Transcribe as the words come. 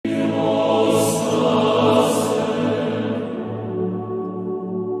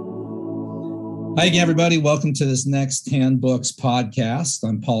Hi again, everybody. Welcome to this next Handbooks podcast.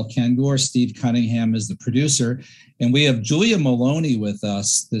 I'm Paul Kengor. Steve Cunningham is the producer. And we have Julia Meloni with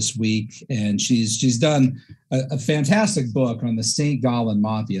us this week. And she's done a fantastic book on the St. Gallen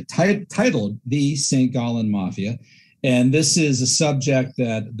Mafia, titled The St. Gallen Mafia. And this is a subject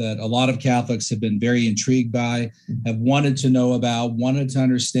that a lot of Catholics have been very intrigued by, have wanted to know about, wanted to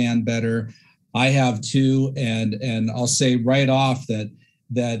understand better. I have too. And I'll say right off that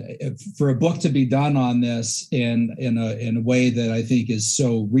for a book to be done on this in a way that I think is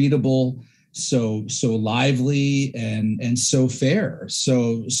so readable, so lively, and so fair,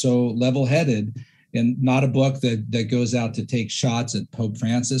 so level-headed, and not a book that goes out to take shots at Pope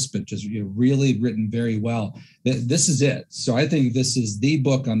Francis, but just really written very well. This is it. So I think this is the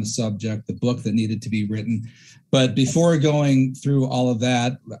book on the subject, the book that needed to be written. But before going through all of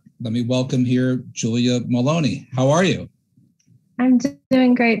that, let me welcome here Julia Meloni. How are you? I'm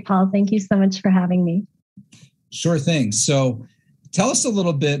doing great, Paul. Thank you so much for having me. Sure thing. So tell us a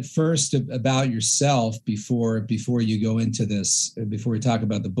little bit first about yourself before you go into this, before we talk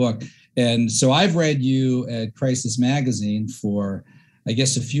about the book. And so I've read you at Crisis Magazine for, I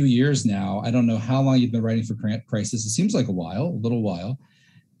guess, a few years now. I don't know how long you've been writing for Crisis. It seems like a little while.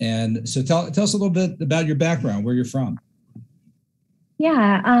 And so tell us a little bit about your background, where you're from.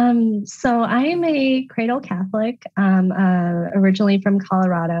 Yeah, so I'm a cradle Catholic, originally from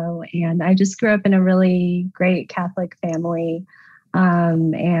Colorado, and I just grew up in a really great Catholic family,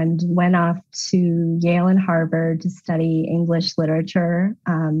 and went off to Yale and Harvard to study English literature.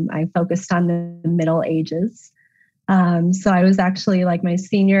 I focused on the Middle Ages. So I was actually, like, my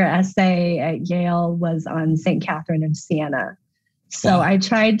senior essay at Yale was on St. Catherine of Siena. So wow. I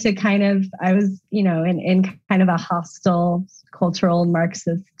tried to I was, in kind of a hostile cultural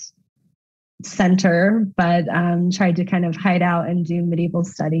Marxist center, but tried to kind of hide out and do medieval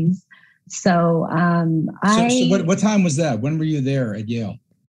studies. So what time was that? When were you there at Yale?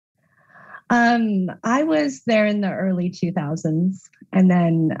 I was there in the early 2000s, and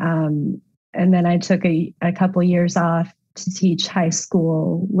then I took a couple years off to teach high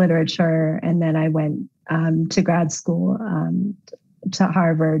school literature, and then I went to grad school to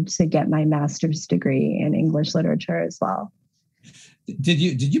Harvard to get my master's degree in English literature as well. Did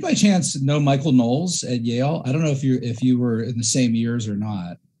you by chance know Michael Knowles at Yale? I don't know if you were in the same years or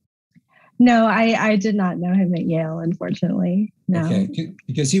not. No, I did not know him at Yale, unfortunately. No. Okay,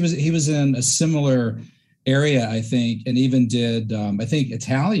 because he was in a similar area, I think, and even did I think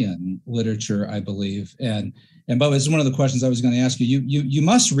Italian literature, I believe. And but it's one of the questions I was going to ask you. You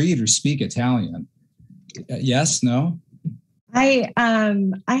must read or speak Italian. Yes? No? I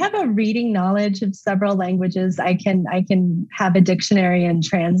have a reading knowledge of several languages. I can have a dictionary and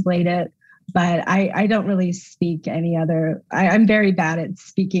translate it, but I don't really speak any other. I'm very bad at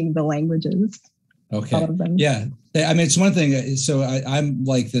speaking the languages. Okay. All of them. Yeah. I mean, it's one thing. So I'm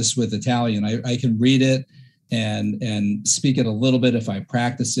like this with Italian. I can read it and speak it a little bit if I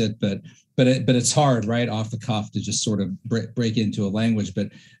practice it, but it's hard, right, off the cuff to just sort of break into a language. But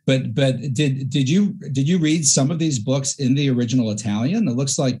did you read some of these books in the original Italian? It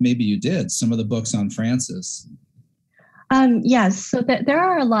looks like maybe you did some of the books on Francis. Yes, so there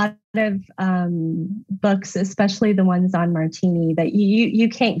are a lot of books, especially the ones on Martini, that you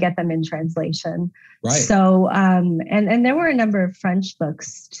can't get them in translation. Right. So and there were a number of French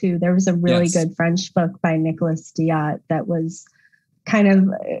books too. There was a really good French book by Nicolas Diat that was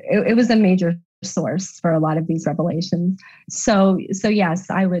it was a major source for a lot of these revelations. So yes,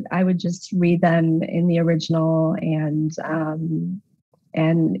 I would just read them in the original, and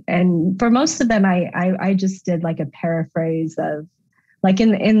for most of them, I just did like a paraphrase of, like,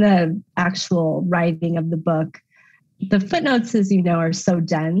 in the actual writing of the book. The footnotes, as you know, are so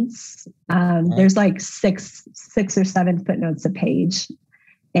dense. Right. There's like six or seven footnotes a page.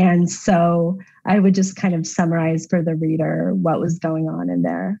 And so I would just kind of summarize for the reader what was going on in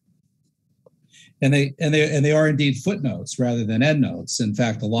there. And they are indeed footnotes rather than endnotes. In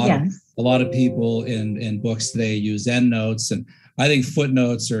fact, a lot of people in books today use endnotes, and I think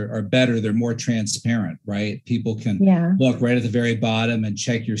footnotes are better. They're more transparent, right? People can look right at the very bottom and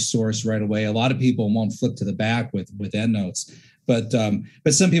check your source right away. A lot of people won't flip to the back with endnotes. But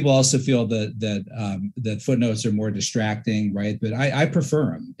some people also feel that footnotes are more distracting, right? But I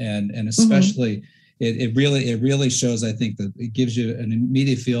prefer them, and especially it really shows. I think that it gives you an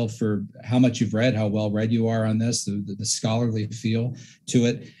immediate feel for how much you've read, how well read you are on this, the scholarly feel to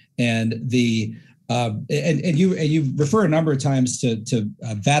it, and and you refer a number of times to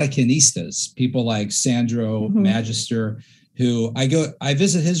Vaticanistas, people like Sandro Magister, who I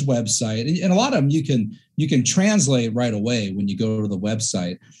visit his website, and a lot of them you can translate right away when you go to the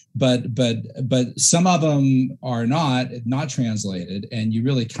website, but some of them are not translated, and you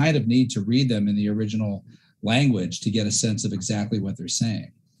really kind of need to read them in the original language to get a sense of exactly what they're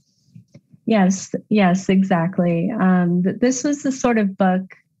saying. Yes, exactly. This was the sort of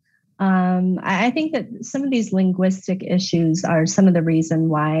book. I think that some of these linguistic issues are some of the reason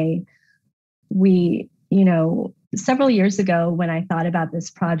why we, several years ago when I thought about this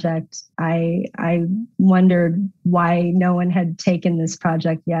project, I wondered why no one had taken this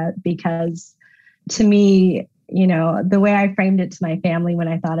project yet, because to me, the way I framed it to my family when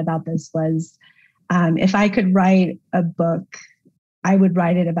I thought about this was, if I could write a book, I would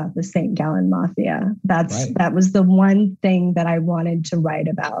write it about the St. Gallen Mafia. That was the one thing that I wanted to write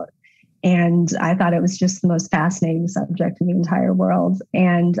about. And I thought it was just the most fascinating subject in the entire world.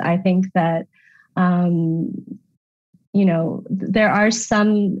 And I think that, there are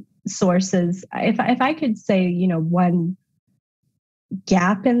some sources. If I could say, one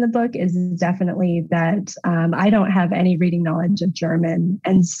gap in the book is definitely that I don't have any reading knowledge of German.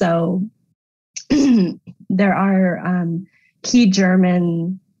 And so there are key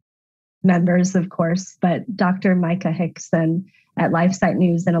German members, of course, but Dr. Micah Hickson at LifeSite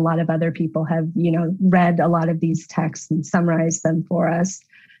News and a lot of other people have, read a lot of these texts and summarized them for us.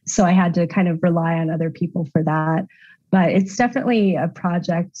 So I had to kind of rely on other people for that. But it's definitely a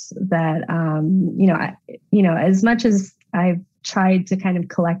project that, as much as I've tried to kind of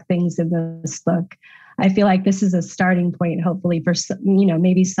collect things in this book, I feel like this is a starting point, hopefully, for,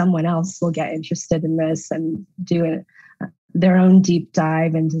 maybe someone else will get interested in this and do their own deep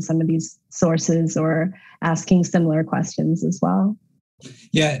dive into some of these sources or asking similar questions as well.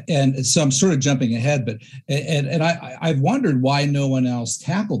 Yeah, and so I'm sort of jumping ahead, but I've wondered why no one else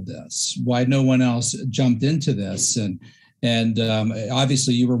tackled this, why no one else jumped into this, and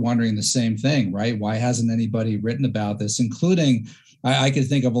obviously you were wondering the same thing, right? Why hasn't anybody written about this? Including, I could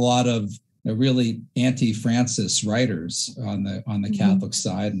think of a lot of really anti-Francis writers on the Catholic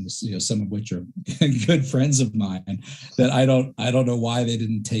side, and some of which are good friends of mine. That I don't know why they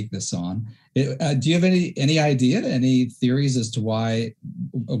didn't take this on. Do you have any idea, any theories as to why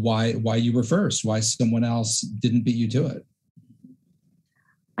you were first? Why someone else didn't beat you to it?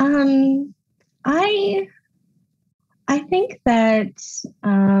 I think that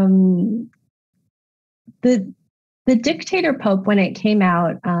the Dictator Pope, when it came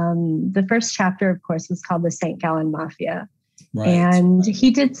out, the first chapter, of course, was called the St. Gallen Mafia. Right. And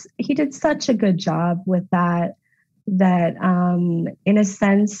he did such a good job with that in a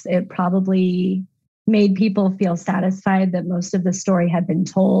sense, it probably made people feel satisfied that most of the story had been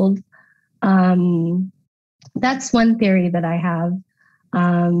told. That's one theory that I have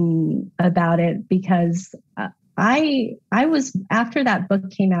about it, because I was, after that book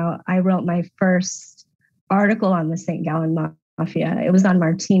came out, I wrote my first article on the St. Gallen Mafia. It was on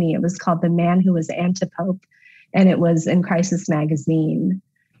Martini. It was called The Man Who Was Antipope, and it was in Crisis Magazine.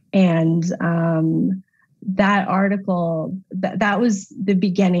 And that article, that was the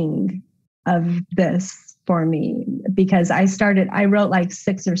beginning of this for me, because I wrote like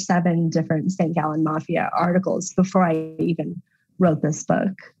 6 or 7 different St. Gallen Mafia articles before I even wrote this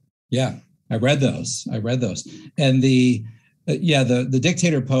book. Yeah, I read those. And the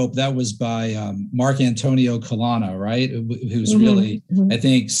Dictator Pope, that was by Mark Antonio Colonna, right? Who's really, I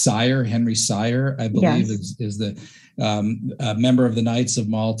think, Henry Sire, I believe, yes, is the member of the Knights of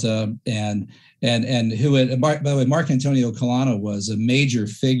Malta, and who, by the way, Mark Antonio Colonna was a major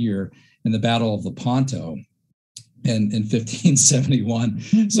figure in the Battle of Lepanto in 1571.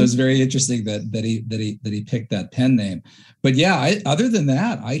 So it's very interesting that he picked that pen name. But yeah, other than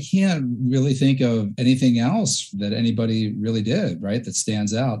that, I can't really think of anything else that anybody really did, right, that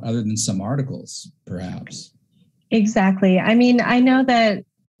stands out, other than some articles, perhaps. Exactly. I mean, I know that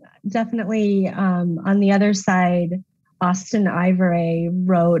definitely on the other side, Austin Ivory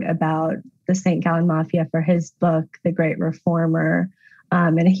wrote about the St. Gallen Mafia for his book, The Great Reformer.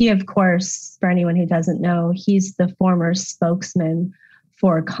 And he, of course, for anyone who doesn't know, he's the former spokesman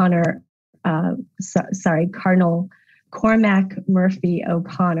for Cardinal Cormac Murphy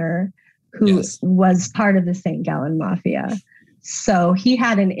O'Connor, who yes, was part of the St. Gallen Mafia. So he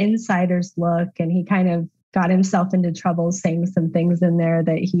had an insider's look, and he kind of got himself into trouble saying some things in there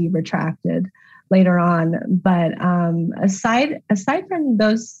that he retracted later on. But aside from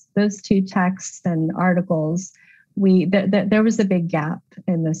those 2 texts and articles, there was a big gap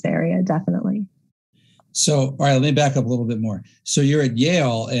in this area, definitely. So, all right, let me back up a little bit more. So you're at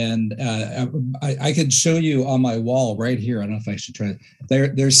Yale, and I could show you on my wall right here. I don't know if I should try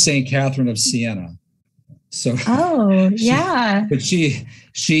it. There's St. Catherine of Siena. So, Oh, she, yeah. but she's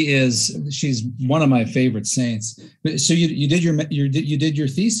one of my favorite saints. So you did your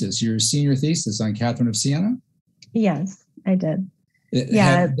thesis, your senior thesis on Catherine of Siena. Yes, I did.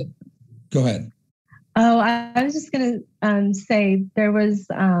 Yeah. Have, go ahead. Oh, I was just going to say there was,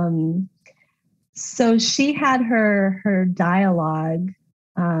 so she had her dialogue,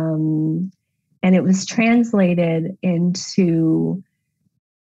 and it was translated into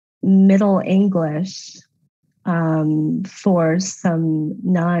Middle English for some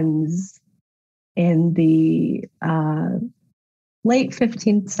nuns in the late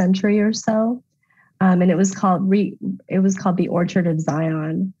 15th century or so, and it was called the Orchard of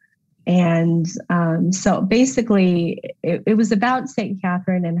Zion. And so basically, it was about St.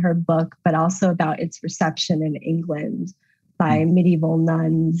 Catherine and her book, but also about its reception in England by medieval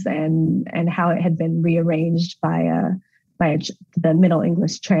nuns, and how it had been rearranged by the Middle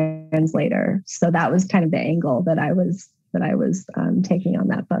English translator. So that was kind of the angle that I was taking on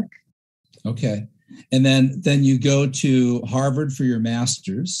that book. Okay, and then you go to Harvard for your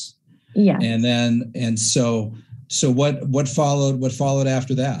master's. Yeah, and so what followed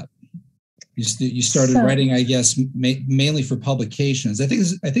after that? You started writing, I guess, mainly for publications. I think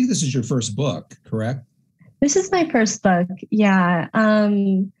this is your first book, correct? This is my first book. Yeah.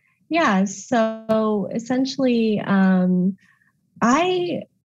 Yeah. So essentially, I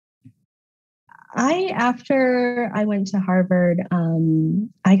after I went to Harvard,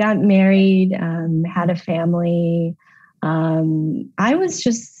 I got married, had a family. I was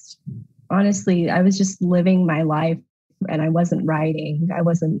just living my life, and I wasn't writing. I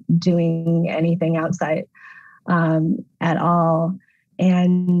wasn't doing anything outside at all.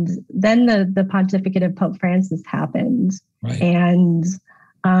 And then the pontificate of Pope Francis happened. Right. And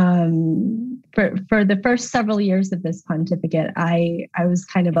for the first several years of this pontificate, I was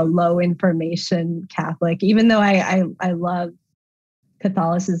kind of a low information Catholic, even though I love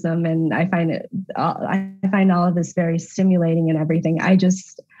Catholicism, and I find all of this very stimulating and everything. I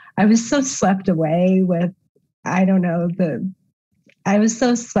was so swept away with, I was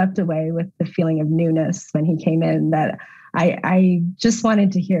so swept away with the feeling of newness when he came in that I just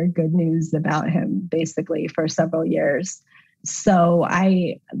wanted to hear good news about him, basically, for several years. So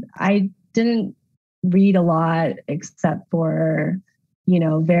I didn't read a lot except for,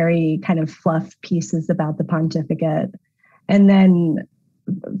 very kind of fluff pieces about the pontificate. And then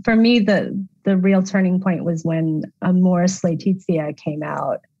for me, the real turning point was when Amoris Laetitia came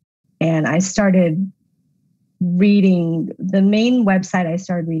out, and I started reading. The main website I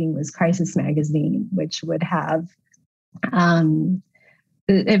started reading was Crisis Magazine, which would have,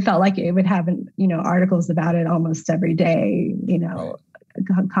 it felt like it would have, articles about it almost every day,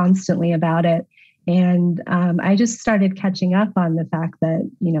 constantly about it. And I just started catching up on the fact that,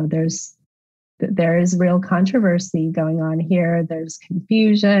 there is real controversy going on here. There's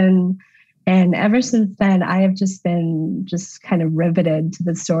confusion. And ever since then, I have just been kind of riveted to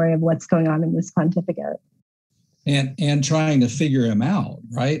the story of what's going on in this pontificate. And trying to figure him out,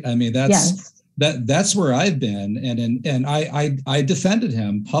 right? I mean, that's where I've been, and I defended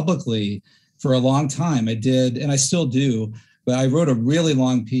him publicly for a long time. I did, and I still do. But I wrote a really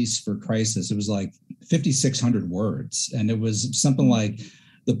long piece for Crisis. It was like 5,600 words, and it was something like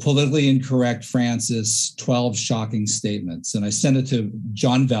the politically incorrect Francis, 12 shocking statements. And I sent it to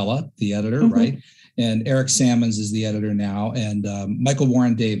John Vella, the editor, right? And Eric Sammons is the editor now, and Michael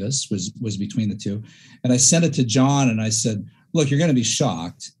Warren Davis was between the two. And I sent it to John, and I said, look, you're going to be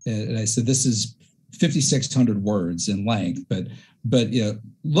shocked. And I said, this is 5,600 words in length, but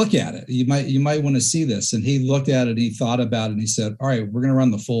look at it. You might want to see this. And he looked at it, and he thought about it, and he said, all right, we're going to run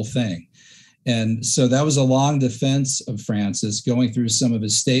the full thing. And so that was a long defense of Francis, going through some of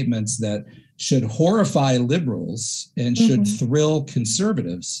his statements that should horrify liberals and should thrill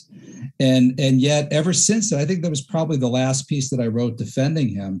conservatives. And yet ever since then, I think that was probably the last piece that I wrote defending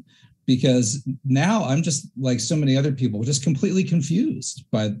him, because now I'm just like so many other people, just completely confused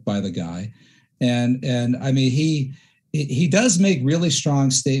by the guy. And I mean, he does make really strong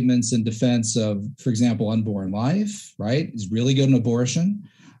statements in defense of, for example, unborn life, right? He's really good in abortion.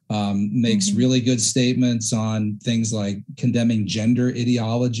 Makes really good statements on things like condemning gender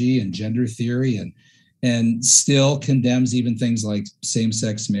ideology and gender theory, and still condemns even things like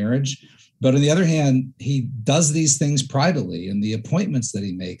same-sex marriage. But on the other hand, he does these things privately, and the appointments that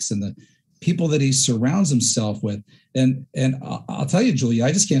he makes and the people that he surrounds himself with. And I'll tell you, Julia,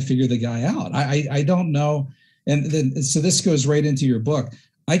 I just can't figure the guy out. I don't know. And then, so this goes right into your book.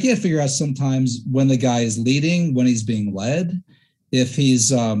 I can't figure out sometimes when the guy is leading, when he's being led, if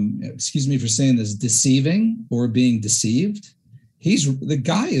he's, excuse me for saying this, deceiving or being deceived. The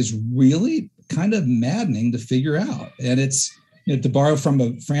guy is really kind of maddening to figure out. And it's, to borrow from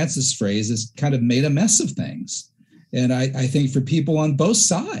a Francis phrase, it's kind of made a mess of things. And I think for people on both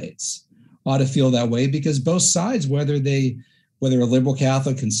sides ought to feel that way, because both sides, whether a liberal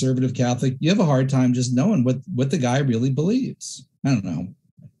Catholic, conservative Catholic, you have a hard time just knowing what the guy really believes. I don't know.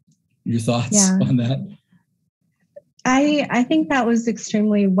 Your thoughts on that? I think that was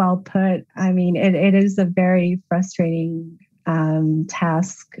extremely well put. I mean, it is a very frustrating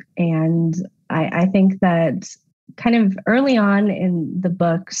task. And I think that kind of early on in the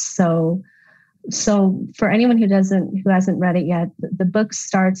book, so for anyone who hasn't read it yet, the book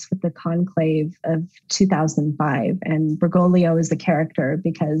starts with the conclave of 2005, and Bergoglio is the character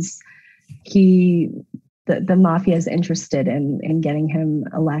because the mafia is interested in getting him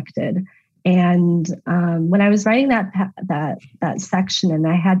elected. And when I was writing that section, and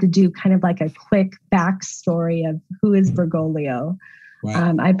I had to do kind of like a quick backstory of who is Bergoglio,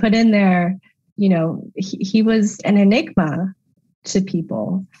 wow. I put in there, he was an enigma to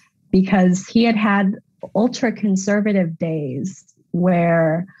people because he had ultra conservative days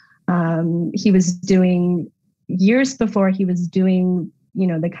where he was doing, years before he was doing,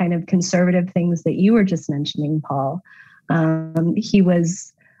 the kind of conservative things that you were just mentioning, Paul. He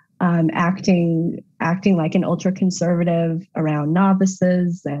was acting like an ultra conservative around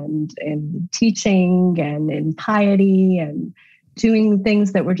novices and in teaching and in piety and doing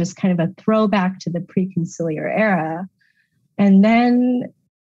things that were just kind of a throwback to the pre-conciliar era. And then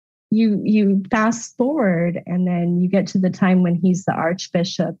you fast forward, and then you get to the time when he's the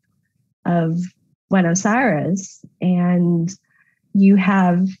Archbishop of Buenos Aires, and you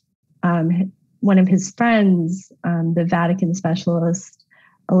have one of his friends, the Vatican specialist,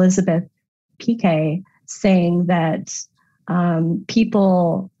 Elizabeth Piquet, saying that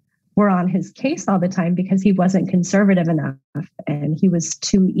people were on his case all the time because he wasn't conservative enough and he was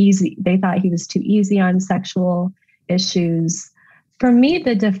too easy. They thought he was too easy on sexual issues. For me,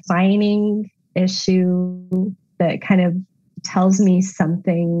 the defining issue that kind of tells me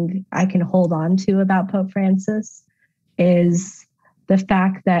something I can hold on to about Pope Francis is the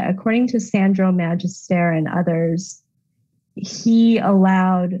fact that, according to Sandro Magister and others, he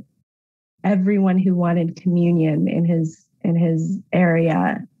allowed everyone who wanted communion in his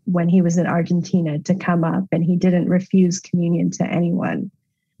area when he was in Argentina to come up, and he didn't refuse communion to anyone.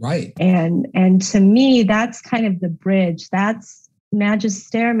 Right. And to me, that's kind of the bridge. That's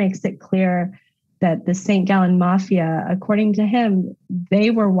Magister makes it clear that the St. Gallen Mafia, according to him, they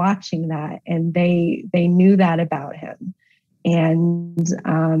were watching that and they knew that about him. And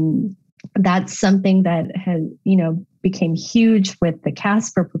that's something that has, became huge with the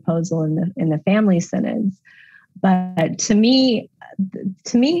Casper proposal in the family synods. But to me,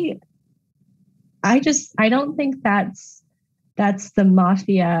 I don't think that's the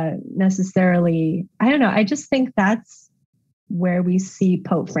mafia necessarily. I don't know. I just think that's where we see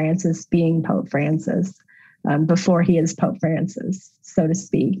Pope Francis being Pope Francis before he is Pope Francis, so to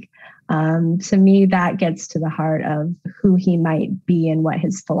speak. To me, that gets to the heart of who he might be and what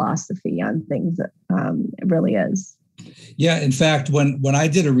his philosophy on things really is. Yeah, in fact, when I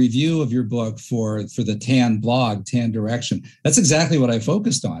did a review of your book for the TAN blog, TAN Direction, that's exactly what I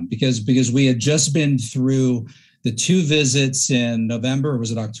focused on because we had just been through the 2 visits in November, or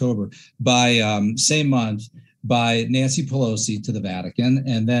was it October, by same month, by Nancy Pelosi to the Vatican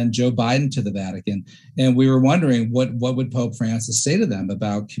and then Joe Biden to the Vatican. And we were wondering what would Pope Francis say to them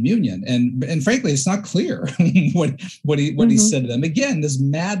about communion. And frankly, it's not clear what he said to them. Again, this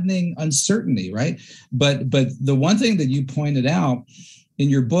maddening uncertainty, right? But the one thing that you pointed out in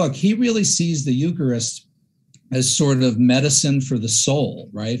your book, he really sees the Eucharist as sort of medicine for the soul,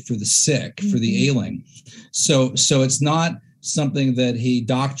 right? For the sick, for the ailing. So it's not something that he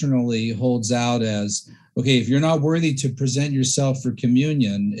doctrinally holds out as, okay, if you're not worthy to present yourself for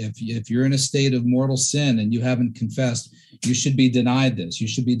communion, if you're in a state of mortal sin and you haven't confessed, you should be denied this. You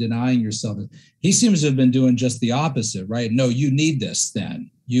should be denying yourself. He seems to have been doing just the opposite, right? No, you need this then.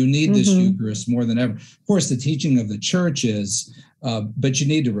 You need this Eucharist more than ever. Of course, the teaching of the church is, but you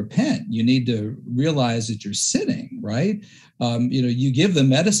need to repent. You need to realize that you're sinning, right? You give the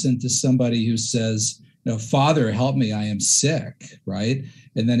medicine to somebody who says, Father, help me, I am sick, right?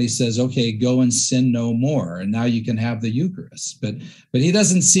 And then he says, okay, go and sin no more. And now you can have the Eucharist. But he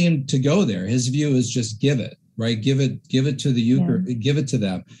doesn't seem to go there. His view is just give it, right? Give it to the Eucharist, give it to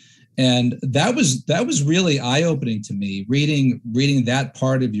them. And that was really eye-opening to me, reading that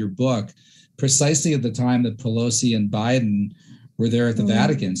part of your book precisely at the time that Pelosi and Biden were there at the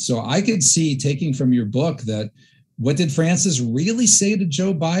Vatican. So I could see, taking from your book, that what did Francis really say to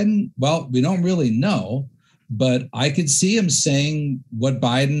Joe Biden? Well, we don't really know, but I could see him saying what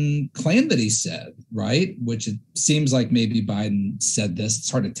Biden claimed that he said, right? Which it seems like maybe Biden said this. It's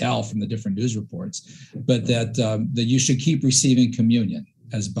hard to tell from the different news reports, but that you should keep receiving communion,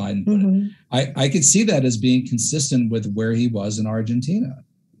 as Biden put it. I could see that as being consistent with where he was in Argentina.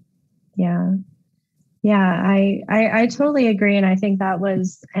 Yeah. Yeah, I totally agree. And I think that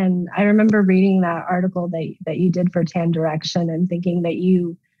was, and I remember reading that article that you did for Tan Direction and thinking that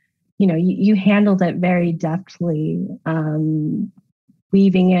you handled it very deftly,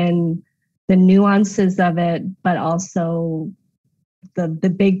 weaving in the nuances of it, but also the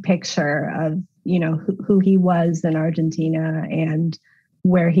big picture of, who he was in Argentina and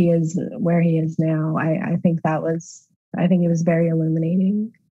where he is now. I think it was very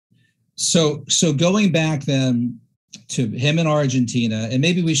illuminating. So going back then to him in Argentina, and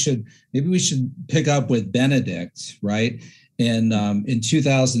maybe we should pick up with Benedict, right? In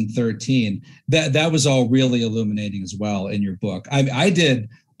 2013, that was all really illuminating as well in your book. I did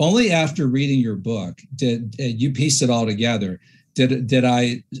only after reading your book did you piece it all together. Did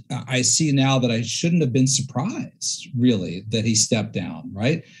I see now that I shouldn't have been surprised really that he stepped down,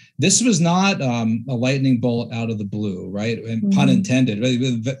 right? This was not a lightning bolt out of the blue, right? And pun intended.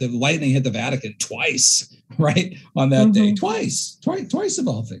 The lightning hit the Vatican twice, right? On that day, twice of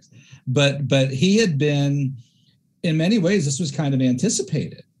all things. But he had been, in many ways, this was kind of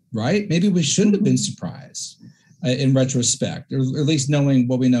anticipated, right? Maybe we shouldn't have been surprised in retrospect, or at least knowing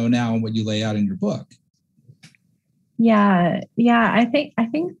what we know now and what you lay out in your book. Yeah. I think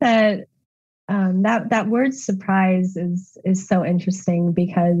that that word surprise is so interesting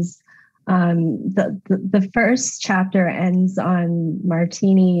because the first chapter ends on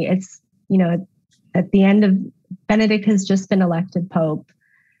Martini. It's at the end of Benedict has just been elected Pope,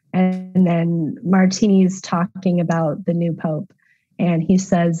 and then Martini's talking about the new Pope, and he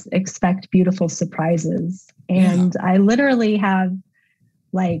says, "Expect beautiful surprises." And I literally have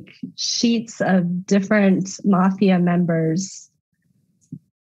like sheets of different Mafia members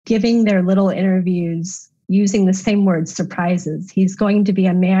giving their little interviews using the same word, surprises. He's going to be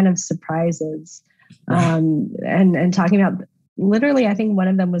a man of surprises. And talking about, literally, I think one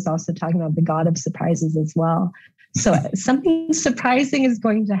of them was also talking about the God of surprises as well. So something surprising is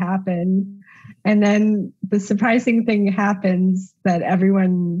going to happen. And then the surprising thing happens that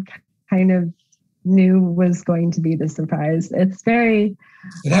everyone kind of knew was going to be the surprise. It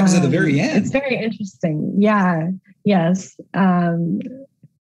happens at the very end. It's very interesting. Yeah. Yes.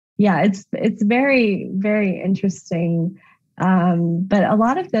 It's very, very interesting. But a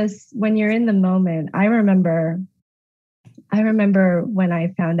lot of this, when you're in the moment, I remember when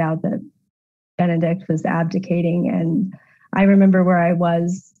I found out that Benedict was abdicating, and I remember where I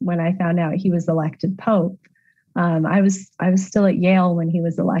was when I found out he was elected Pope. I was still at Yale when he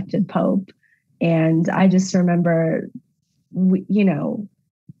was elected Pope. And I just remember,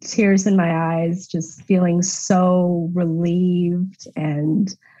 tears in my eyes, just feeling so relieved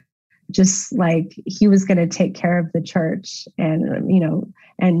and just like he was going to take care of the church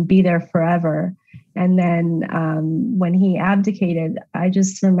and be there forever. And then when he abdicated, I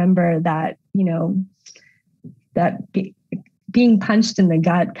just remember that, being punched in the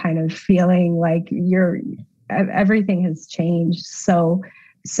gut, kind of feeling like everything has changed. So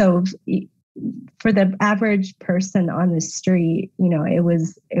for the average person on the street, it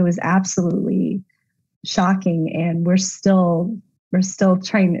was absolutely shocking. And we're still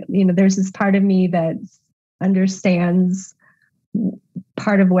trying to, there's this part of me that understands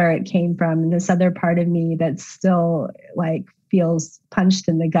part of where it came from, and this other part of me that still like feels punched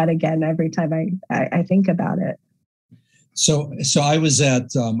in the gut again every time I think about it. So I was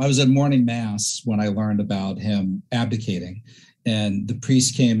at morning mass when I learned about him abdicating, and the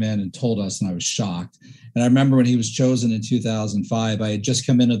priest came in and told us, and I was shocked. And I remember when he was chosen in 2005, I had just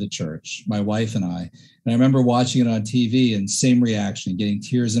come into the church, my wife and I remember watching it on TV and same reaction, getting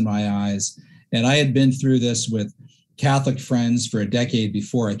tears in my eyes. And I had been through this with Catholic friends for a decade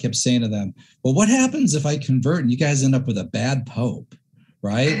before. I kept saying to them, well, what happens if I convert and you guys end up with a bad pope,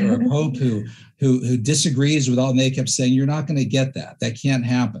 right? Or a pope who disagrees with all, and they kept saying, you're not going to get that. That can't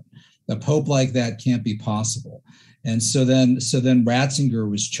happen. A pope like that can't be possible. And so then Ratzinger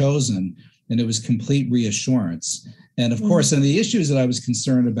was chosen, and it was complete reassurance. And of course, and the issues that I was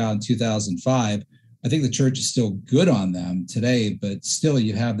concerned about in 2005, I think the church is still good on them today, but still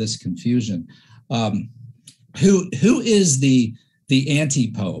you have this confusion. Who is the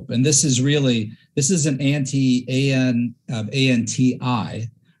anti-pope? And this is an A-N-T-I,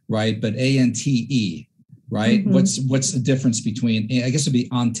 right? But A-N-T-E, right? Mm-hmm. What's the difference between, I guess it'd be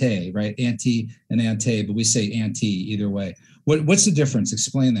ante, right? Anti and ante, but we say anti either way. What's the difference?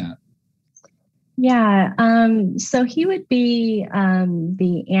 Explain that. Yeah. So he would be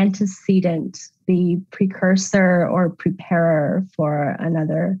the antecedent, the precursor or preparer for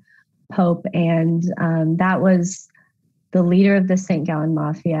another pope. And that was the leader of the St. Gallen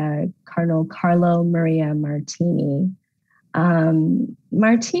Mafia, Cardinal Carlo Maria Martini.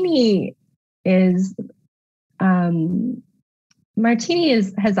 Martini is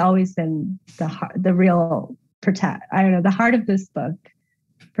has always been the real the heart of this book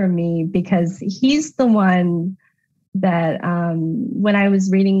for me, because he's the one that when I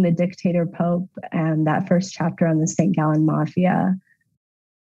was reading The Dictator Pope and that first chapter on the St. Gallen Mafia,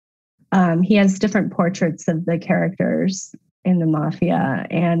 he has different portraits of the characters in the Mafia.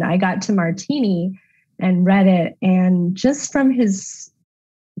 And I got to Martini and read it. And just from his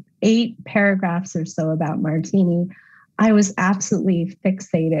 8 paragraphs or so about Martini, I was absolutely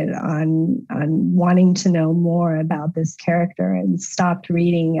fixated on wanting to know more about this character, and stopped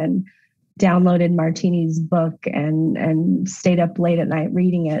reading and downloaded Martini's book and stayed up late at night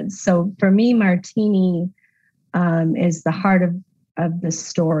reading it. So for me, Martini is the heart of the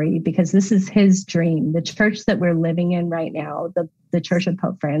story, because this is his dream. The church that we're living in right now, the Church of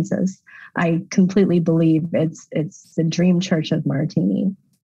Pope Francis, I completely believe it's the dream church of Martini.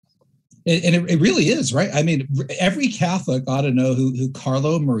 And it really is, right? I mean, every Catholic ought to know who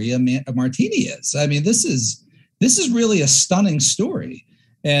Carlo Maria Martini is. I mean, this is really a stunning story,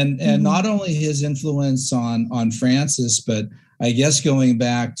 and not only his influence on Francis, but I guess going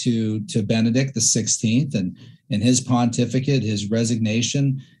back to Benedict XVI and his pontificate, his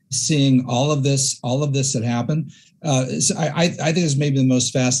resignation, seeing all of this that happened. So I think is maybe the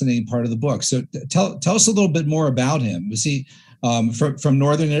most fascinating part of the book. So tell us a little bit more about him. Was he from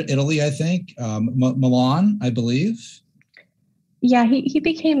northern Italy, I think, Milan, I believe? Yeah, he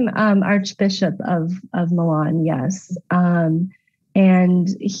became Archbishop of Milan, yes. And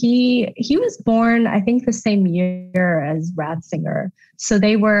he was born, I think, the same year as Ratzinger. So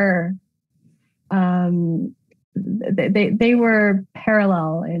they were they were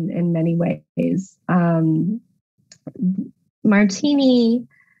parallel in many ways. Martini,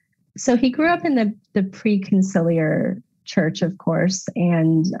 so he grew up in the pre-conciliar church, of course,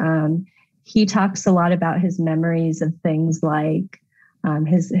 and he talks a lot about his memories of things like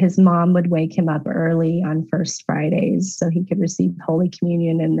his mom would wake him up early on First Fridays so he could receive Holy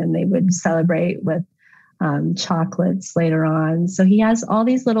Communion, and then they would celebrate with chocolates later on. So he has all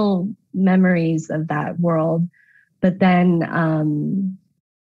these little memories of that world. But then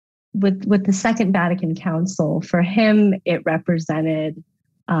with the Second Vatican Council, for him, it represented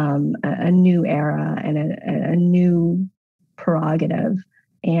a new era and a new prerogative.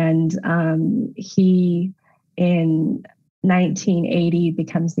 And he, in 1980,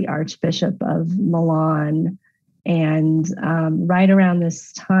 becomes the Archbishop of Milan. And right around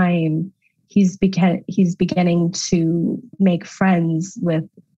this time, he's beginning to make friends with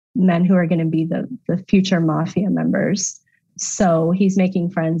men who are going to be the future Mafia members. So he's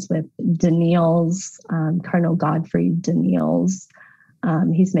making friends with Daniels, Cardinal Godfrey Daniels.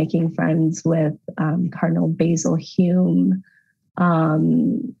 He's making friends with Cardinal Basil Hume.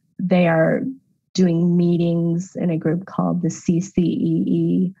 They are doing meetings in a group called the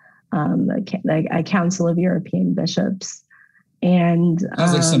CCEE, a Council of European Bishops. And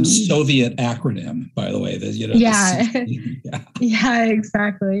sounds like some Soviet acronym, by the way. Yeah, yeah,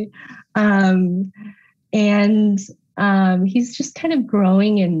 exactly. And he's just kind of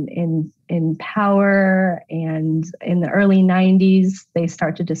growing in power. And in the early 90s, they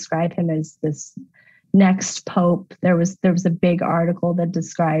start to describe him as this next pope. There was a big article that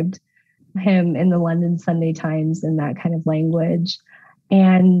described him in the London Sunday Times in that kind of language.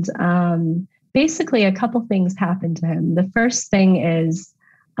 And basically, a couple things happened to him. The first thing is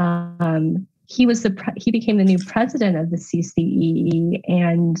he became the new president of the CCEE,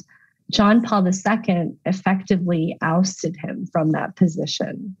 and John Paul II effectively ousted him from that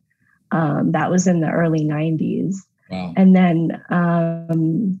position. That was in the early 90s. Wow. And then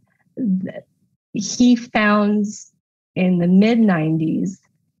he founds, in the mid 90s,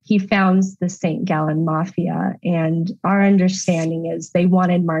 he founds the St. Gallen Mafia. And our understanding is they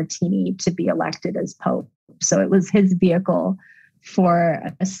wanted Martini to be elected as Pope. So it was his vehicle for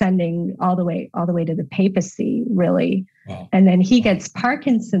ascending all the way to the papacy, really. Wow. And then he gets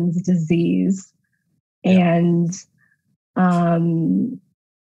Parkinson's disease, and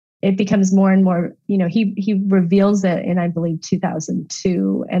it becomes more and more, he reveals it in, I believe,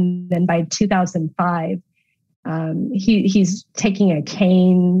 2002. And then by 2005, he's taking a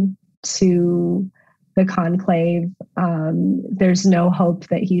cane to the conclave. There's no hope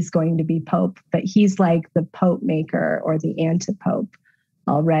that he's going to be Pope, but he's like the Pope maker or the anti-Pope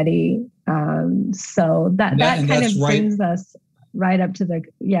already. So that kind of brings us right up to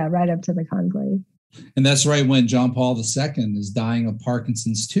the conclave. And that's right when John Paul II is dying of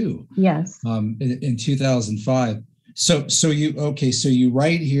Parkinson's too. Yes. In 2005. So you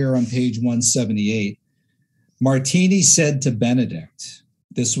write here on page 178, Martini said to Benedict,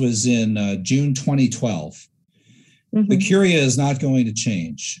 this was in June 2012, the Curia is not going to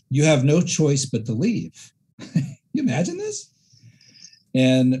change. You have no choice but to leave. You imagine this?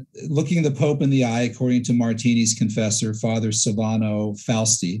 And looking the Pope in the eye, according to Martini's confessor, Father Silvano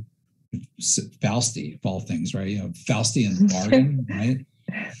Fausti, of all things, right? Fausti and the bargain, right?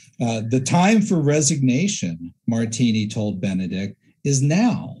 The time for resignation, Martini told Benedict, is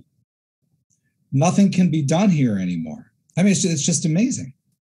now. Nothing can be done here anymore. I mean, it's just amazing.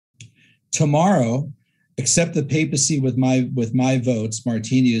 Tomorrow, accept the papacy with my votes,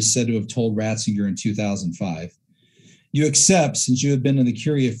 Martini is said to have told Ratzinger in 2005. You accept, since you have been in the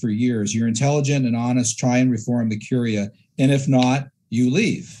Curia for years, you're intelligent and honest, try and reform the Curia, and if not, you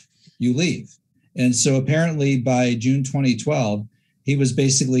leave. You leave. And so apparently by June 2012, he was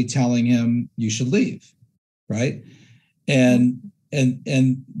basically telling him you should leave, right? And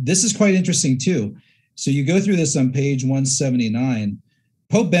this is quite interesting too. So you go through this on page 179.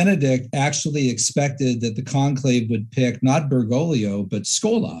 Pope Benedict actually expected that the conclave would pick not Bergoglio, but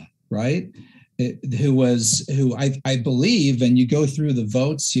Scola, right? Who I believe, and you go through the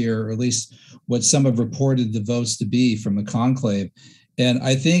votes here, or at least what some have reported the votes to be from the conclave. And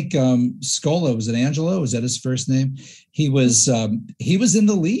I think Scola, was it Angelo? Was that his first name? He was in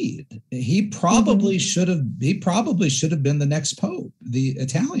the lead. He probably should have been the next pope, the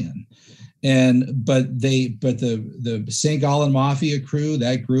Italian. But the St. Gallen Mafia crew,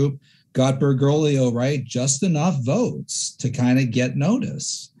 that group, got Bergoglio, right, just enough votes to kind of get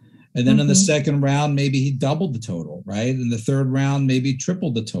notice. And then in the second round, maybe he doubled the total, right? In the third round, maybe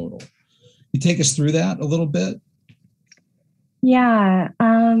tripled the total. You take us through that a little bit? Yeah,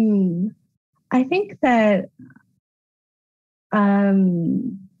 I think that the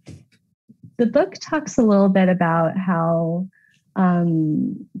book talks a little bit about how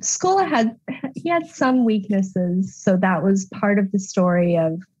Scola had some weaknesses, so that was part of the story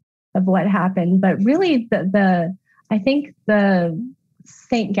of what happened. But really, I think the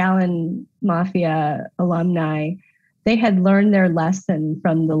St. Gallen Mafia alumni, they had learned their lesson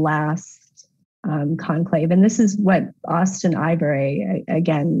from the last conclave. And this is what Austin Ivory,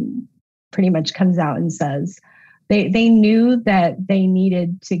 again, pretty much comes out and says. They knew that they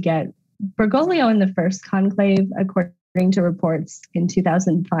needed to get Bergoglio in the first conclave, according to reports in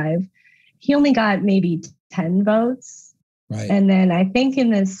 2005. He only got maybe 10 votes. Right. And then I think in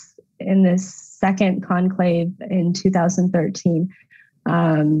this second conclave in 2013,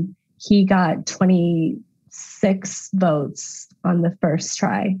 he got 26 votes on the first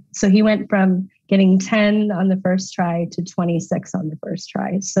try. So he went from getting 10 on the first try to 26 on the first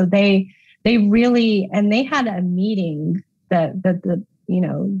try. So they really, and they had a meeting that the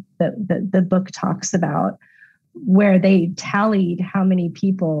book talks about, where they tallied how many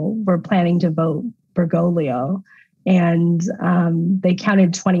people were planning to vote Bergoglio, and they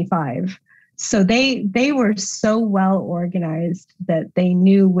counted 25. So they were so well organized that they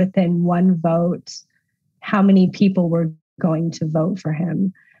knew within one vote how many people were going to vote for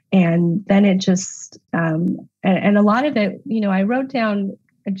him. And then it just, and a lot of it, I wrote down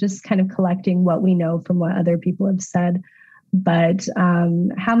just kind of collecting what we know from what other people have said. But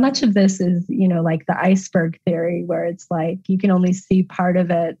how much of this is, like the iceberg theory, where it's like you can only see part of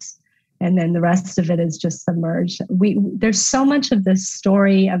it and then the rest of it is just submerged. There's so much of this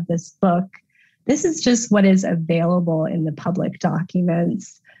story of this book. This is just what is available in the public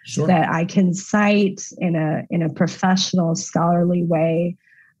documents. Sure. That I can cite in a professional, scholarly way.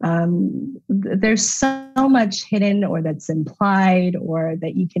 There's so much hidden, or that's implied, or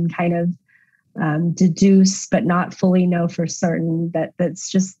that you can kind of deduce but not fully know for certain,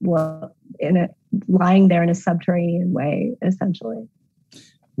 that's just lying there in a subterranean way, essentially.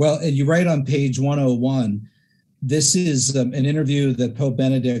 Well, and you write on page 101, this is an interview that Pope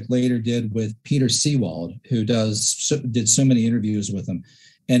Benedict later did with Peter Seewald, who did so many interviews with him.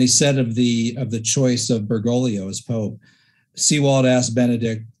 And he said of the choice of Bergoglio as Pope, Seewald asked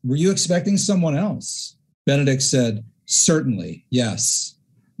Benedict, "Were you expecting someone else?" Benedict said, "Certainly, yes.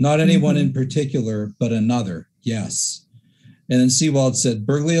 Not anyone in particular, but another, yes." And then Seewald said,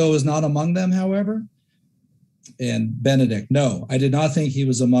 "Bergoglio is not among them, however?" And Benedict, "No, I did not think he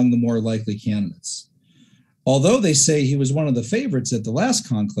was among the more likely candidates. Although they say he was one of the favorites at the last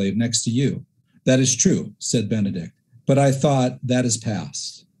conclave next to you." "That is true," said Benedict. "But I thought that is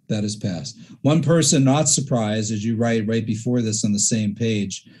past. That has passed. One person not surprised, as you write right before this on the same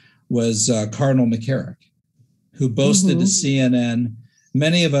page, was Cardinal McCarrick, who boasted to CNN.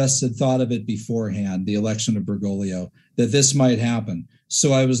 Many of us had thought of it beforehand, the election of Bergoglio, that this might happen.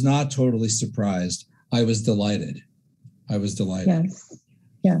 So I was not totally surprised. I was delighted. Yes.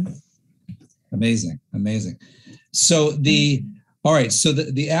 Yes. Amazing. So the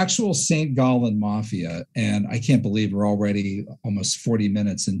actual St. Gallen Mafia, and I can't believe we're already almost 40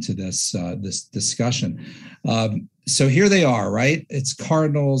 minutes into this discussion. So here they are, right? It's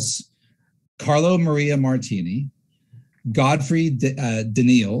Cardinals Carlo Maria Martini, Godfrey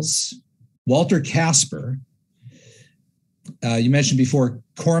Daniels, Walter Casper. You mentioned before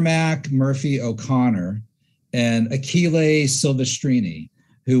Cormac Murphy O'Connor, and Achille Silvestrini,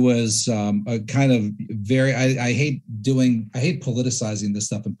 who was a kind of very, I hate politicizing this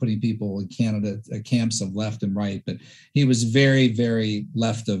stuff and putting people in camps of left and right, but he was very, very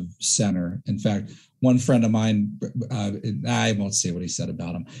left of center. In fact, one friend of mine, I won't say what he said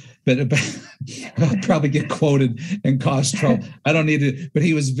about him, but I'll probably get quoted and cause trouble. I don't need to, but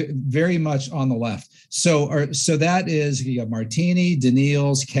he was very much on the left. So that is, you got Martini,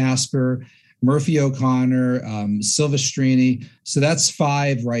 Daniels, Casper, Murphy O'Connor, Silvestrini. So that's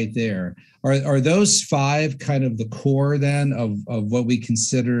 5 right there. Are those 5 kind of the core then of what we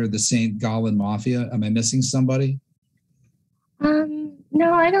consider the St. Gallen Mafia? Am I missing somebody?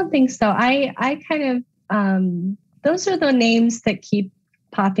 No, I don't think so. I kind of, those are the names that keep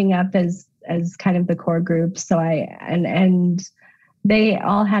popping up as kind of the core group. So and they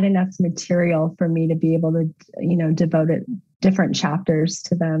all had enough material for me to be able to, devote different chapters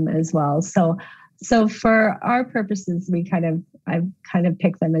to them as well. So for our purposes, I've kind of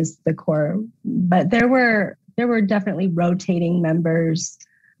picked them as the core, but there were definitely rotating members.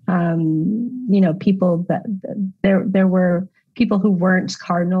 People that there were people who weren't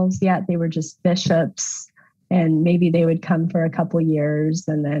cardinals yet. They were just bishops, and maybe they would come for a couple years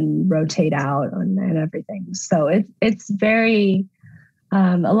and then rotate out and everything. So it's very,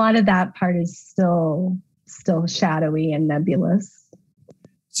 a lot of that part is still shadowy and nebulous.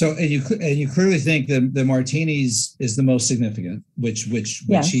 So, and you clearly think that the Martinis is the most significant, which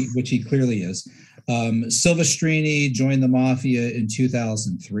yes. he clearly is. Silvestrini joined the Mafia in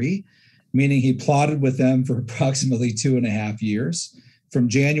 2003, meaning he plotted with them for approximately 2.5 years, from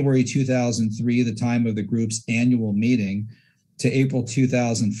January 2003, the time of the group's annual meeting, to April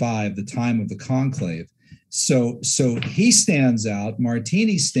 2005, the time of the conclave. So he stands out.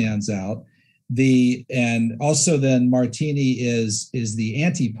 Martini stands out. And also then Martini is the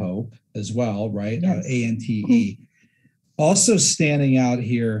anti-pope as well, right? Yes. ANTE. Mm-hmm. Also standing out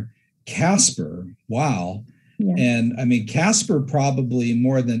here, Casper. Wow. Yeah. And I mean, Casper probably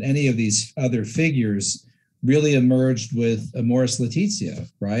more than any of these other figures really emerged with Amoris Laetitia,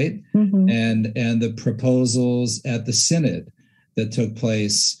 right? Mm-hmm. And the proposals at the synod that took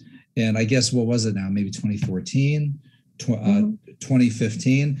place. And I guess, what was it now? Maybe 2014,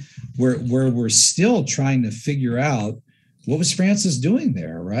 2015, where we're still trying to figure out what was Francis doing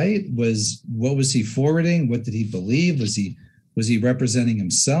there, right? What was he forwarding? What did he believe? Was he representing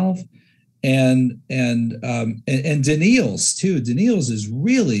himself? And Daniels too. Daniels is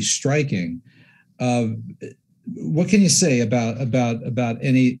really striking. What can you say about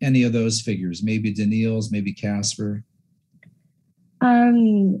any of those figures? Maybe Daniels, maybe Casper.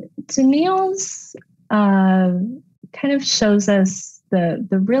 Daniels kind of shows us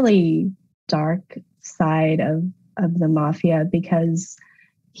the really dark side of the Mafia, because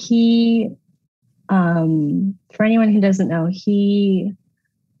he, for anyone who doesn't know, he's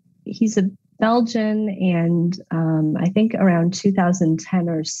a Belgian, and I think around 2010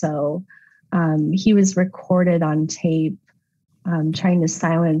 or so, he was recorded on tape trying to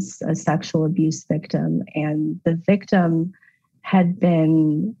silence a sexual abuse victim, and the victim had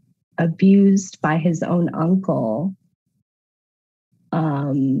been abused by his own uncle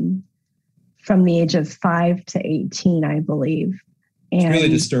from the age of 5 to 18, I believe. And it's really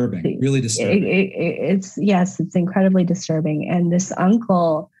disturbing. Really disturbing. It's incredibly disturbing. And this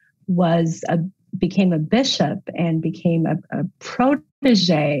uncle became a bishop and became a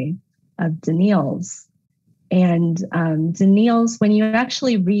protege of Daniels. And Daniels, when you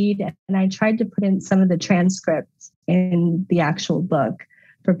actually read, and I tried to put in some of the transcripts in the actual book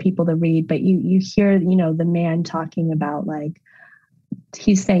for people to read, but you hear, the man talking about, like,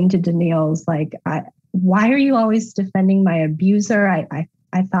 he's saying to Daniels, like, why are you always defending my abuser? I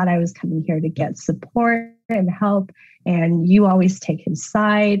thought I was coming here to get support and help, and you always take his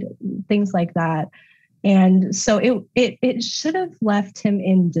side, things like that. And so it should have left him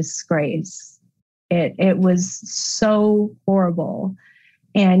in disgrace. It was so horrible.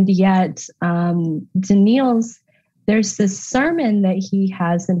 And yet, Daniil's, there's this sermon that he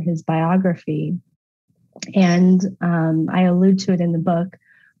has in his biography, and I allude to it in the book,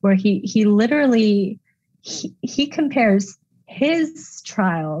 where he literally he compares his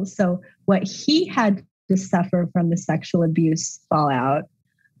trials, so what he had to suffer from the sexual abuse fallout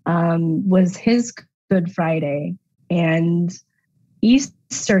was his Good Friday, and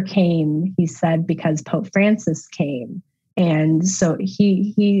Easter came, he said, because Pope Francis came. And so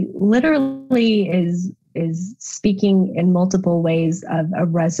he literally is speaking in multiple ways of a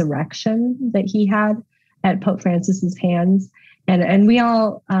resurrection that he had at Pope Francis's hands. And we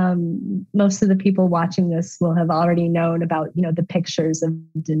all, most of the people watching this will have already known about, the pictures of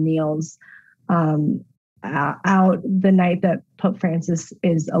Daniil's out the night that Pope Francis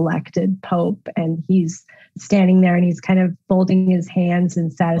is elected Pope, and he's standing there and he's kind of folding his hands in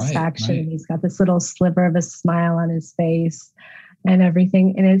satisfaction. Right. He's got this little sliver of a smile on his face and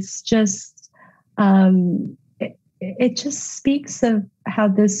everything. And it's just, it just speaks of how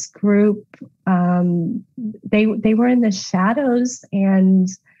this group, they were in the shadows, and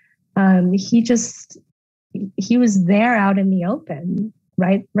he was there out in the open,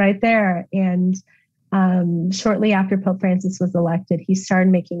 right there. And shortly after Pope Francis was elected, he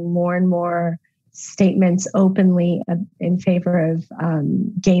started making more and more statements openly in favor of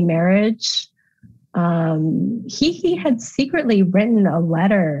gay marriage. He had secretly written a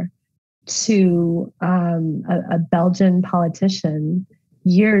letter to a Belgian politician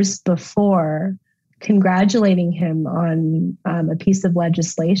years before, congratulating him on a piece of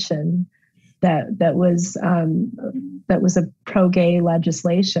legislation that was a pro-gay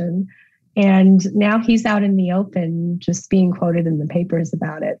legislation. And now he's out in the open, just being quoted in the papers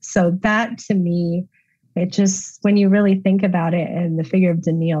about it. So that, to me, it just, when you really think about it, and the figure of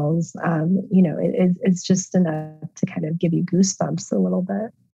Daniil's, it's just enough to kind of give you goosebumps a little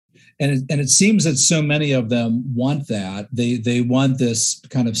bit. And it seems that so many of them want that. They want this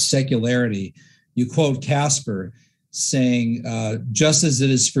kind of secularity. You quote Casper saying, just as it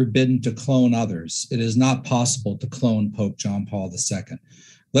is forbidden to clone others, it is not possible to clone Pope John Paul II.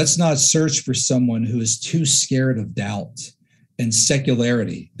 Let's not search for someone who is too scared of doubt and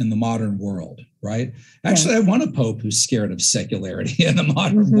secularity in the modern world, right? Actually, yes. I want a pope who's scared of secularity in the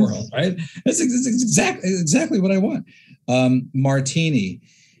modern world, right? That's exactly what I want. Martini,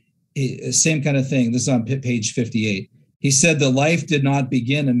 same kind of thing. This is on page 58. He said that life did not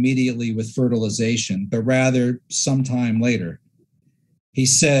begin immediately with fertilization, but rather sometime later. He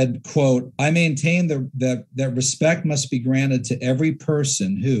said, quote, I maintain that respect must be granted to every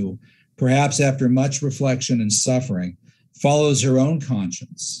person who, perhaps after much reflection and suffering, follows her own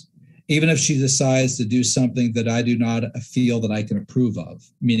conscience, even if she decides to do something that I do not feel that I can approve of,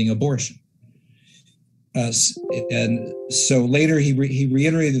 meaning abortion. And so later he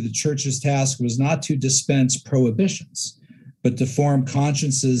reiterated the church's task was not to dispense prohibitions, but to form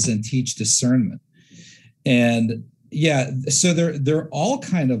consciences and teach discernment. And yeah, so they're all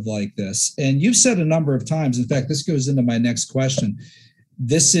kind of like this. And you've said a number of times, in fact, this goes into my next question.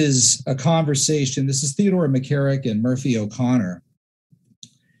 This is a conversation. This is Theodore McCarrick and Murphy O'Connor.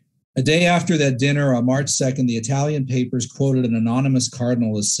 A day after that dinner on March 2nd, the Italian papers quoted an anonymous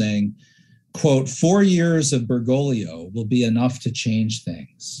cardinal as saying, quote, 4 years of Bergoglio will be enough to change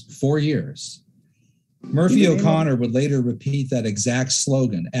things. 4 years. Murphy O'Connor would later repeat that exact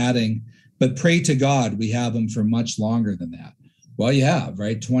slogan, adding, but pray to God we have him for much longer than that. Well, you have,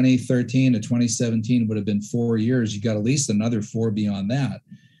 right? 2013 to 2017 would have been 4 years. You got at least another 4 beyond that.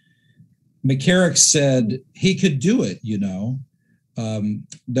 McCarrick said he could do it, No,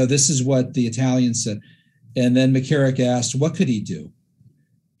 this is what the Italian said. And then McCarrick asked, what could he do?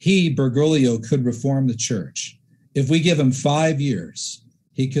 He, Bergoglio, could reform the church. If we give him 5 years,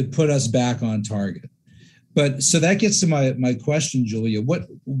 he could put us back on target. But so that gets to my question, Julia.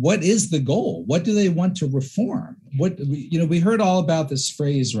 What is the goal? What do they want to reform? We heard all about this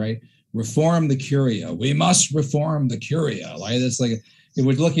phrase, right? Reform the Curia. We must reform the Curia. Like it's like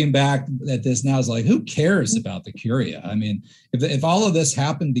we're looking back at this now. It's like, who cares about the Curia? I mean, if all of this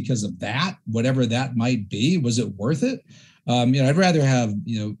happened because of that, whatever that might be, was it worth it? I'd rather have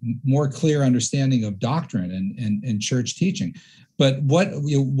more clear understanding of doctrine and church teaching. But what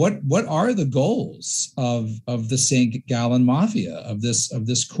are the goals of the St. Gallen Mafia, of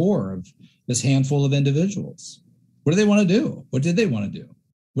this core, of this handful of individuals? What do they want to do? What did they want to do?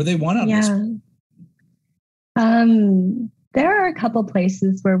 What do they want out of this? There are a couple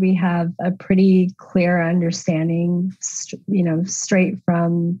places where we have a pretty clear understanding, straight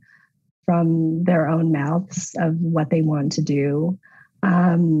from their own mouths of what they want to do.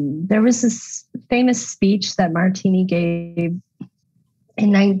 There was this famous speech that Martini gave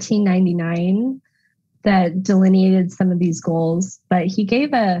in 1999 that delineated some of these goals, but he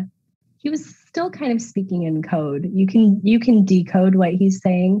was still kind of speaking in code. You can decode what he's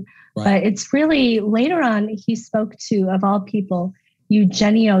saying, right. But it's really later on he spoke to, of all people,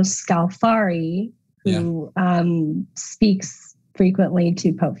 Eugenio Scalfari, who speaks frequently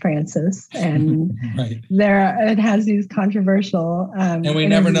to Pope Francis, and right. it has these controversial and we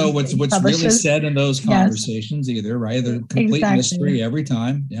never know what's really said in those conversations either, right? They're complete mystery every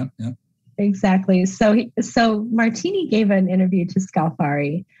time. Yeah. Exactly. So Martini gave an interview to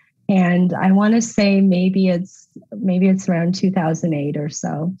Scalfari, and I want to say maybe it's around 2008 or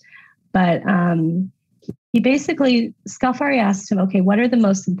so. But he basically, Scalfari asked him, okay, what are the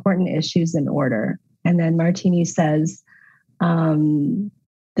most important issues in order? And then Martini says, the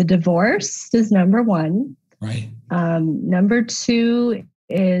divorce is number one. Right. Number two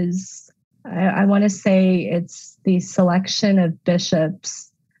is, I want to say it's the selection of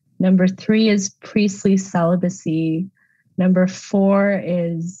bishops. Number three is priestly celibacy. Number four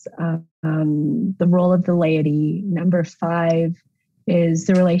is the role of the laity. Number five is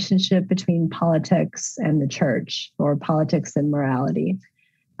the relationship between politics and the church, or politics and morality.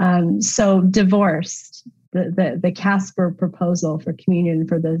 So divorced, the Casper proposal for communion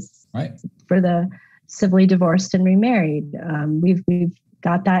for the civilly divorced and remarried. We've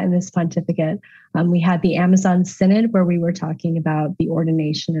got that in this pontificate. We had the Amazon Synod, where we were talking about the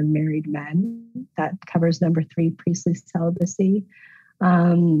ordination of married men. That covers number three, priestly celibacy.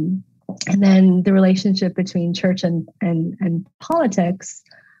 And then the relationship between church and politics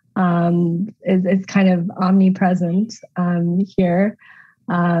is kind of omnipresent here.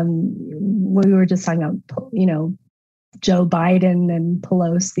 We were just talking about, Joe Biden and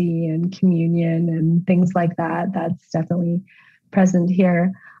Pelosi and communion and things like that. That's definitely present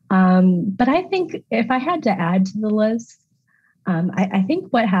here. But I think if I had to add to the list, I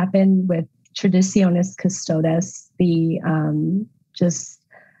think what happened with Traditionis Custodes, the just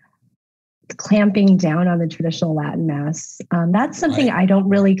clamping down on the traditional Latin Mass, that's something I don't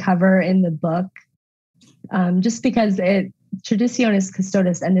really cover in the book, just because Traditionis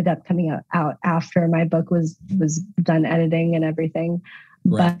Custodes ended up coming out after my book was done editing and everything.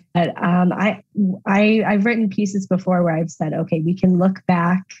 Right. But I've written pieces before where I've said, okay, we can look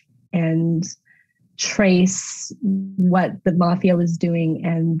back and trace what the Mafia was doing,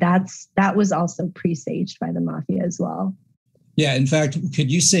 and that was also presaged by the Mafia as well. Yeah, in fact,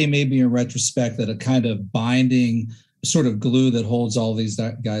 could you say maybe in retrospect that a kind of binding sort of glue that holds all these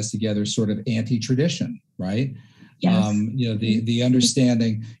guys together, sort of anti-tradition, right? Yes. The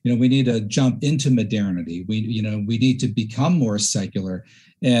understanding, we need to jump into modernity. We need to become more secular.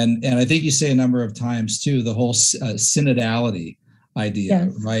 And I think you say a number of times too, the whole synodality idea,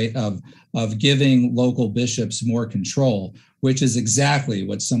 yes. Right? Of giving local bishops more control, which is exactly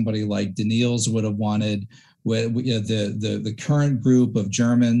what somebody like Daniels would have wanted. The current group of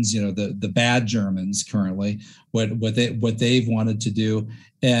Germans, the bad Germans currently, what they've wanted to do.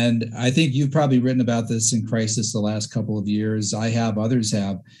 And I think you've probably written about this in Crisis the last couple of years. I have, others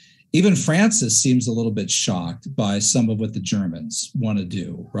have. Even Francis seems a little bit shocked by some of what the Germans want to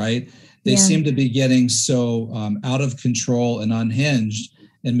do, right? They seem to be getting so out of control and unhinged,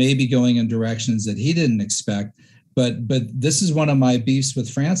 and maybe going in directions that he didn't expect. But this is one of my beefs with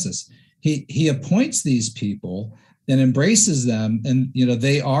Francis. He appoints these people and embraces them, and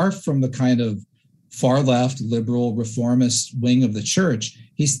they are from the kind of far left, liberal, reformist wing of the church.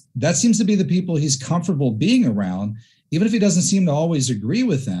 That seems to be the people he's comfortable being around, even if he doesn't seem to always agree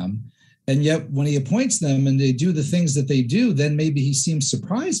with them. And yet, when he appoints them and they do the things that they do, then maybe he seems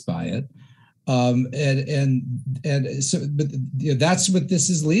surprised by it. That's what this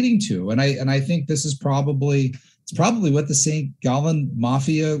is leading to. And I think this is probably what the St. Gallen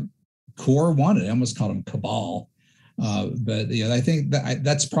Mafia core wanted. I almost called them cabal, but I think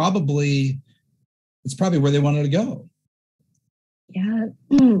that's probably where they wanted to go.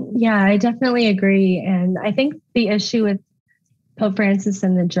 Yeah, I definitely agree. And I think the issue with Pope Francis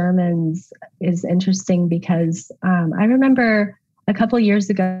and the Germans is interesting because I remember a couple of years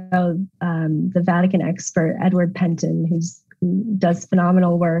ago, the Vatican expert Edward Penton, who does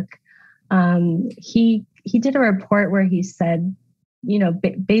phenomenal work, he did a report where he said,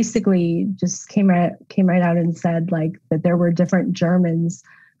 basically just came right out and said like that there were different Germans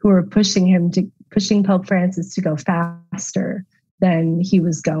who were pushing Pope Francis to go faster than he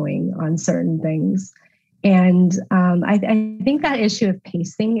was going on certain things. And I think that issue of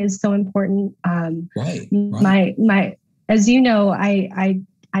pacing is so important. Right. My as you know, I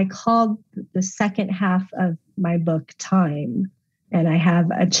called the second half of my book Time, and I have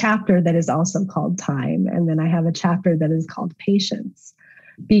a chapter that is also called Time, and then I have a chapter that is called Patience.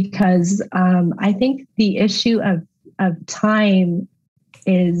 because I think the issue of time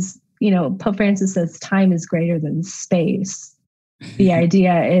is, Pope Francis says time is greater than space. The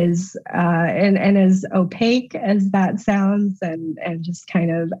idea is, and as opaque as that sounds, and just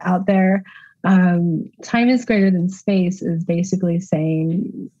kind of out there, time is greater than space is basically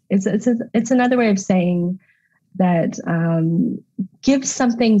saying it's another way of saying that give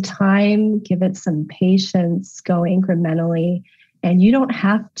something time, give it some patience, go incrementally. And you don't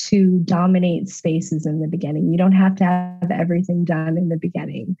have to dominate spaces in the beginning. You don't have to have everything done in the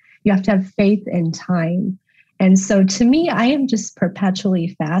beginning. You have to have faith in time. And so to me, I am just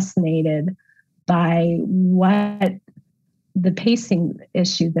perpetually fascinated by what the pacing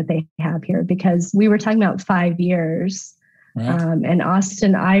issue that they have here, because we were talking about 5 years. Right. And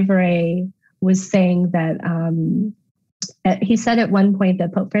Austin Ivory was saying that he said at one point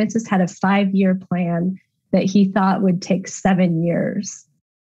that Pope Francis had a 5-year plan that he thought would take 7 years.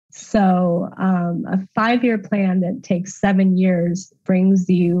 So a 5-year plan that takes 7 years brings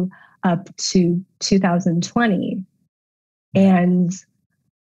you up to 2020. And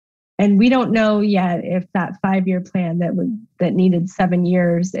we don't know yet if that 5-year plan that needed 7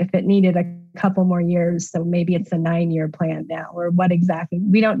 years, if it needed a couple more years, so maybe it's a 9-year plan now, or what exactly.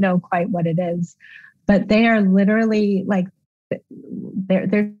 We don't know quite what it is, but they are literally like,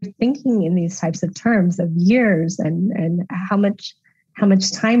 they're thinking in these types of terms of years and how much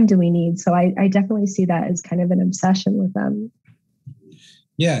time do we need? So I definitely see that as kind of an obsession with them.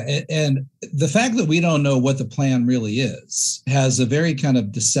 Yeah, and the fact that we don't know what the plan really is has a very kind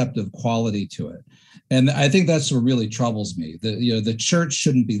of deceptive quality to it. And I think that's what really troubles me. The church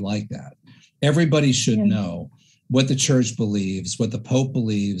shouldn't be like that. Everybody should know what the church believes, what the Pope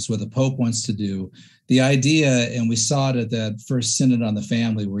believes, what the Pope wants to do. The idea, and we saw it at that first synod on the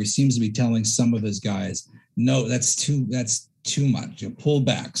family, where he seems to be telling some of his guys, no, that's too much. Pull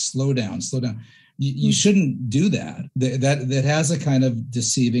back, slow down. You shouldn't do that. That has a kind of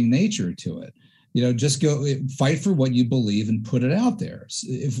deceiving nature to it. Just go fight for what you believe and put it out there.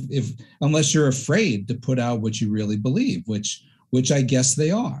 If unless you're afraid to put out what you really believe, which I guess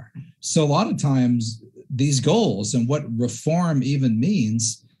they are. So a lot of times these goals and what reform even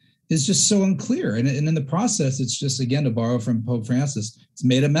means is just so unclear. And in the process, it's just, again, to borrow from Pope Francis, it's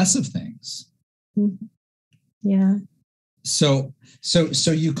made a mess of things. Yeah. So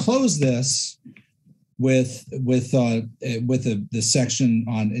you close this with the section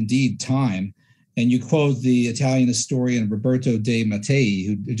on, indeed, time, and you quote the Italian historian Roberto de Mattei,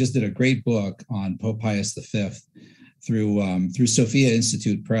 who just did a great book on Pope Pius V through Sophia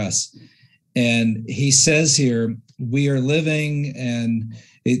Institute Press. And he says here, we are living, and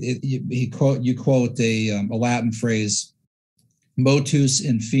you quote a Latin phrase, motus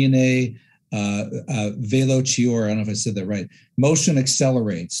in fine velocior. I don't know if I said that right. Motion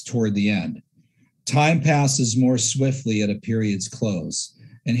accelerates toward the end. Time passes more swiftly at a period's close.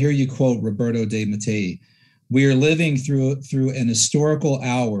 And here you quote Roberto de Mattei, we are living through an historical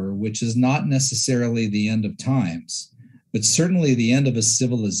hour, which is not necessarily the end of times, but certainly the end of a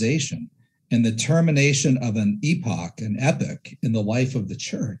civilization and the termination of an epoch, an epoch in the life of the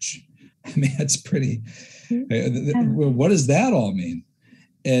church. I mean, that's pretty, what does that all mean?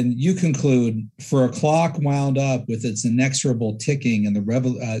 And you conclude, for a clock wound up with its inexorable ticking and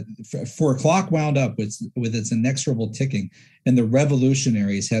for a clock wound up with its inexorable ticking, and the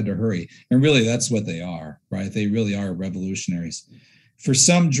revolutionaries had to hurry. And really, that's what they are, right? They really are revolutionaries. For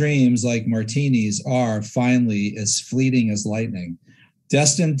some dreams, like Martini's, are finally as fleeting as lightning,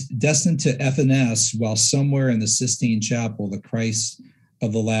 destined to FNS, while somewhere in the Sistine Chapel, the Christ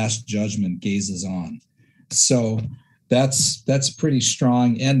of the Last Judgment gazes on. So that's pretty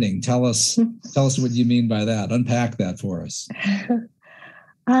strong ending. Tell us what you mean by that. Unpack that for us.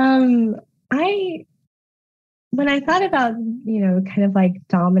 When I thought about, kind of like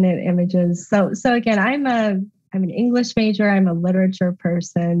dominant images. So again, I'm an English major. I'm a literature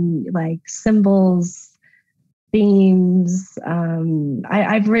person, like symbols, themes.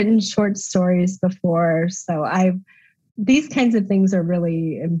 I've written short stories before. So these kinds of things are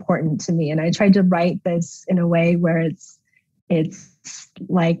really important to me. And I tried to write this in a way where it's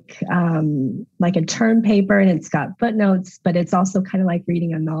like a term paper, and it's got footnotes, but it's also kind of like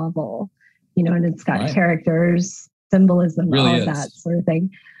reading a novel, and it's got characters, symbolism, really all of that sort of thing.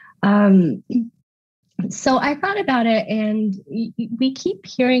 So I thought about it, and we keep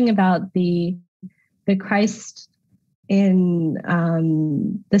hearing about the Christ in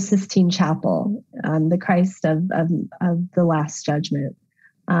the Sistine Chapel, the Christ of the Last Judgment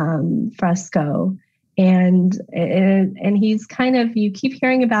fresco, and he's kind of, you keep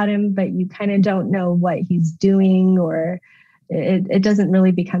hearing about him, but you kind of don't know what he's doing, or it doesn't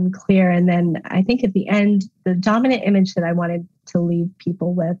really become clear. And then I think at the end, the dominant image that I wanted to leave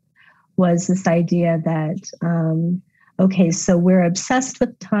people with was this idea that, okay, so we're obsessed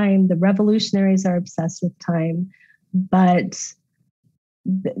with time. The revolutionaries are obsessed with time, but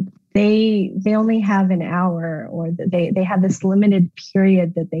they only have an hour, or they have this limited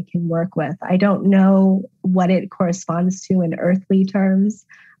period that they can work with. I don't know what it corresponds to in earthly terms.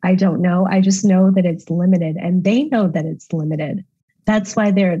 I don't know. I just know that it's limited, and they know that it's limited. That's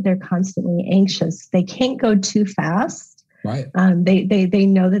why they're constantly anxious. They can't go too fast. Right. They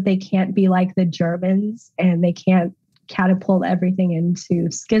know that they can't be like the Germans, and they can't catapult everything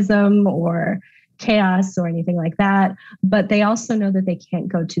into schism or chaos or anything like that. But they also know that they can't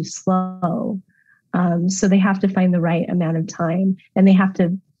go too slow. So they have to find the right amount of time, and they have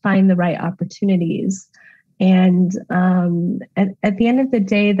to find the right opportunities. And at the end of the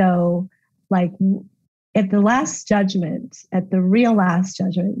day, though, like at the last judgment, at the real last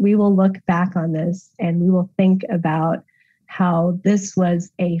judgment, we will look back on this and we will think about how this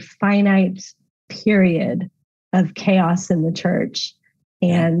was a finite period of chaos in the church.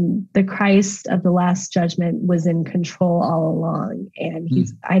 And the Christ of the last judgment was in control all along. And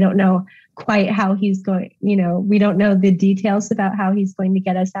I don't know quite how he's going, we don't know the details about how he's going to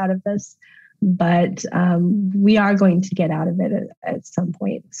get us out of this, but we are going to get out of it at some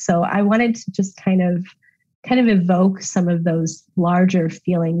point. So I wanted to just kind of evoke some of those larger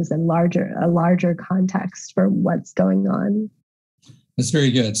feelings and a larger context for what's going on. That's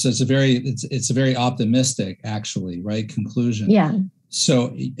very good. So it's a very optimistic, actually, right, conclusion. Yeah. So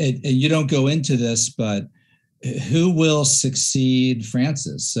and you don't go into this, but who will succeed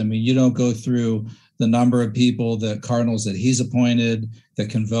Francis? I mean, you don't go through the number of people, the cardinals that he's appointed that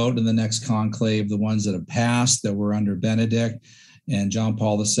can vote in the next conclave, the ones that have passed that were under Benedict and John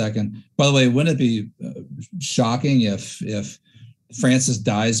Paul II. By the way, wouldn't it be shocking if Francis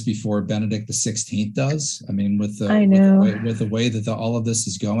dies before Benedict XVI does? I mean, with the way that all of this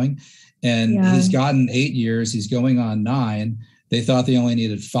is going, and he's gotten 8 years, he's going on 9. They thought they only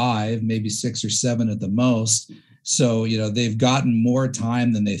needed 5, maybe 6 or 7 at the most. So, they've gotten more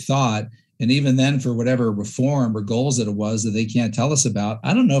time than they thought. And even then, for whatever reform or goals that it was that they can't tell us about,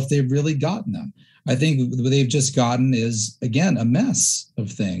 I don't know if they've really gotten them. I think what they've just gotten is, again, a mess of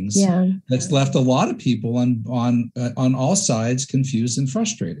things that's left a lot of people on all sides confused and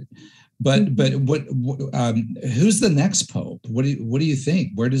frustrated. But what who's the next pope? What do you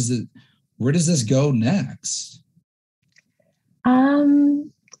think? Where does this go next? I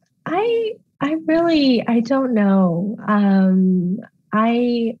don't know.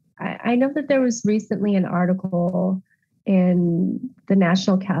 I know that there was recently an article in the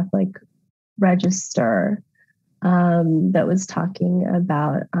National Catholic Register that was talking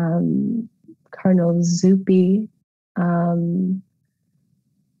about Cardinal Zuppi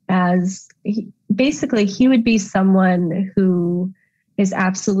as basically he would be someone who is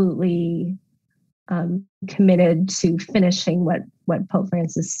absolutely committed to finishing what Pope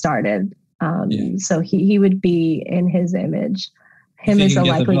Francis started. So he would be in his image, him as a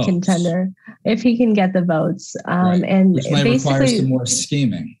likely contender if he can get the votes. And which might require some more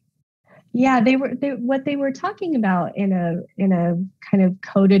scheming. Yeah, what they were talking about in a kind of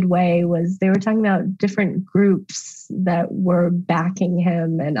coded way was they were talking about different groups that were backing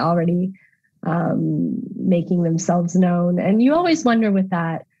him and already making themselves known. And you always wonder with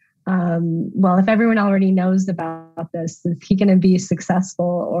that, well, if everyone already knows about this, is he going to be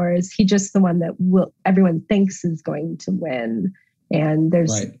successful, or is he just the one that everyone thinks is going to win? And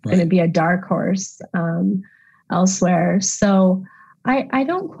there's going to be a dark horse elsewhere. So I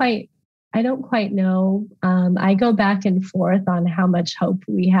don't quite know. I go back and forth on how much hope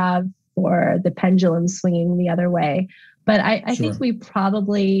we have for the pendulum swinging the other way. But I think we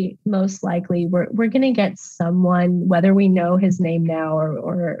probably, most likely, we're going to get someone, whether we know his name now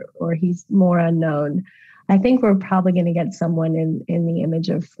or he's more unknown. I think we're probably going to get someone in the image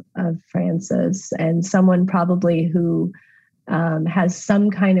of Francis, and someone probably who has some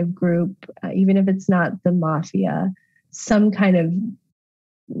kind of group, even if it's not the Mafia, some kind of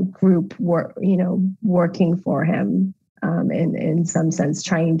group working for him in some sense,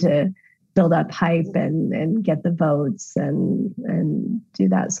 trying to build up hype and get the votes and do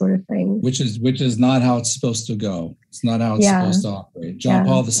that sort of thing. Which is not how it's supposed to go. It's not how it's supposed to operate. John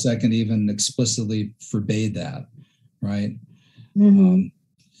Paul II even explicitly forbade that, right? Mm-hmm.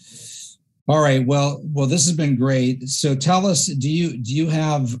 All right. Well, this has been great. So tell us, are you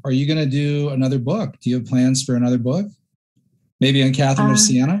going to do another book? Do you have plans for another book? Maybe on Catherine of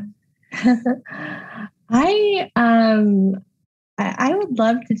Siena? I would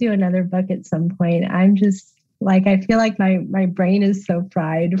love to do another book at some point. I'm just Like, I feel like my brain is so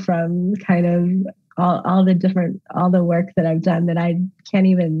fried from kind of all the work that I've done that I can't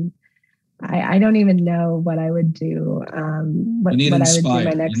even, I don't even know what I would do. What I would do my next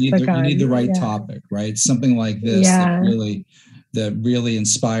book on. You need the right topic, right? Something like this that really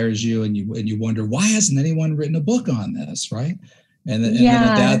inspires you, and you wonder, why hasn't anyone written a book on this, right? And then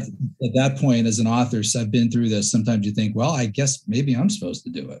at that point, as an author, so I've been through this. Sometimes you think, well, I guess maybe I'm supposed to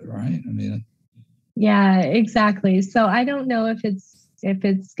do it, right? I mean, yeah, exactly. So I don't know if it's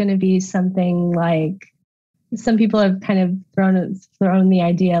going to be something like, some people have kind of thrown the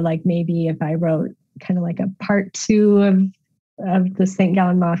idea, like maybe if I wrote kind of like a part 2 of the St.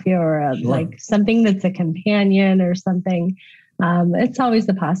 Gallen Mafia, or like something that's a companion or something. It's always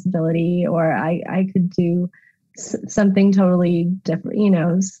a possibility. Or I could do something totally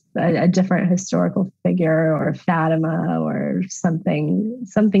different, a different historical figure, or Fatima, or something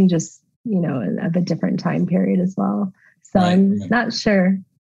just, of a different time period as well. So I'm not sure.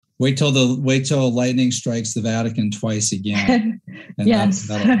 Wait till lightning strikes the Vatican twice again, and yes,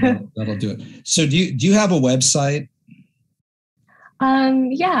 that'll do it. So do you have a website?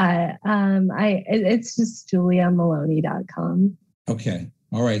 It's just juliameloni.com. Okay,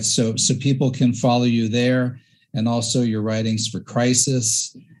 all right. So people can follow you there, and also your writings for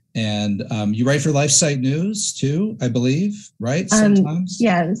Crisis, and you write for LifeSite News too, I believe, right? Sometimes.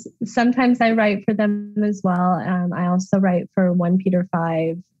 Yes, sometimes I write for them as well. I also write for 1 Peter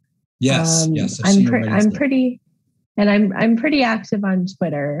 5. Yes. I'm pretty active on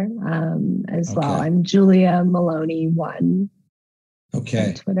Twitter as well. I'm Julia Meloni 1. Okay.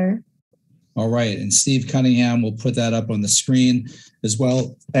 On Twitter. All right, and Steve Cunningham will put that up on the screen, as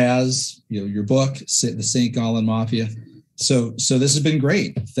well as your book, The St. Gallen Mafia. So this has been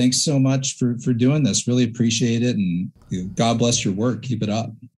great. Thanks so much for doing this. Really appreciate it, and God bless your work. Keep it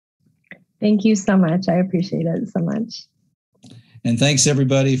up. Thank you so much. I appreciate it so much. And thanks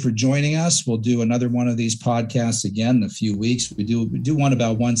everybody for joining us. We'll do another one of these podcasts again in a few weeks. We do one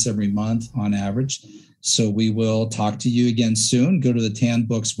about once every month on average. So we will talk to you again soon. Go to the Tan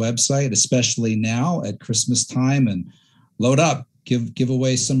Books website, especially now at Christmas time, and load up. Give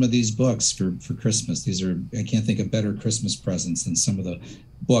away some of these books for Christmas. These are, I can't think of better Christmas presents than some of the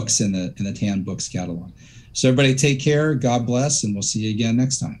books in the Tan Books catalog. So everybody take care. God bless, and we'll see you again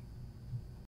next time.